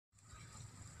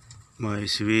My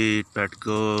sweet pet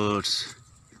goats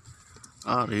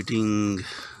are eating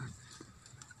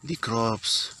the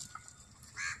crops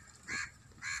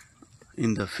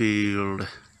in the field.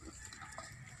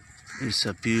 It's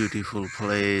a beautiful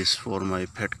place for my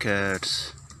pet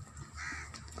cats,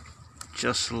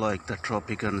 just like the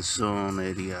tropical zone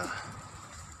area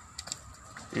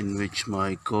in which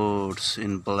my goats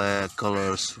in black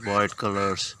colors, white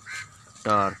colors,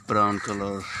 dark brown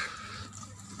color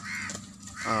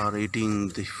are eating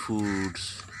the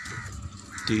foods.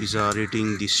 These are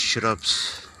eating the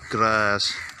shrubs,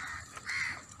 grass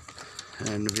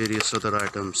and various other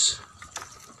items.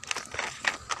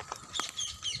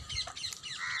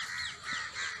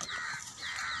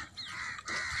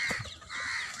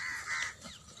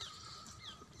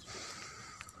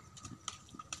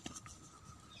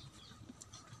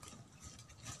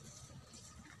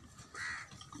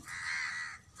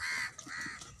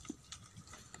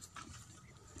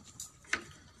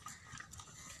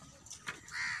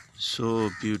 So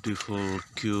beautiful,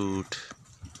 cute,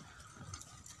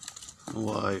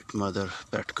 white mother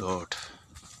pet goat.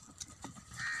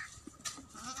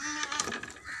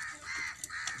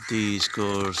 These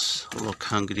goats look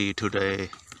hungry today.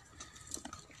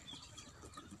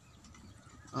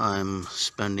 I'm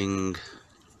spending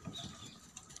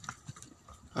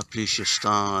a precious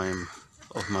time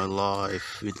of my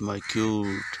life with my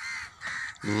cute,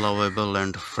 lovable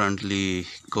and friendly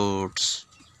goats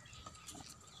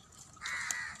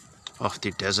of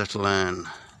the desert land.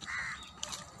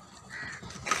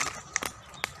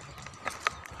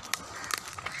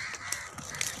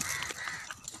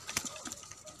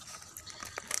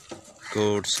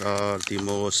 Goats are the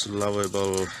most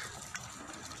lovable,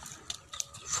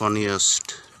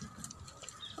 funniest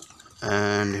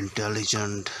and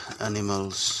intelligent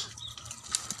animals.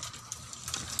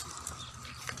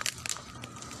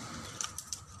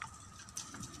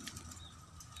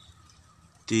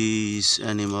 These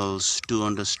animals do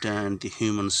understand the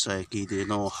human psyche. They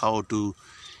know how to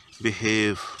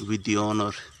behave with the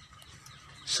owner.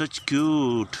 Such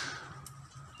cute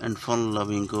and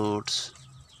fun-loving goats.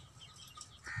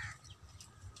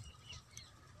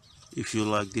 If you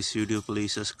like this video,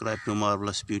 please subscribe to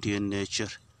Marvelous Beauty in Nature.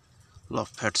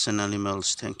 Love pets and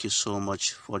animals. Thank you so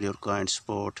much for your kind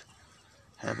support.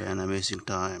 Have an amazing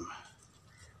time.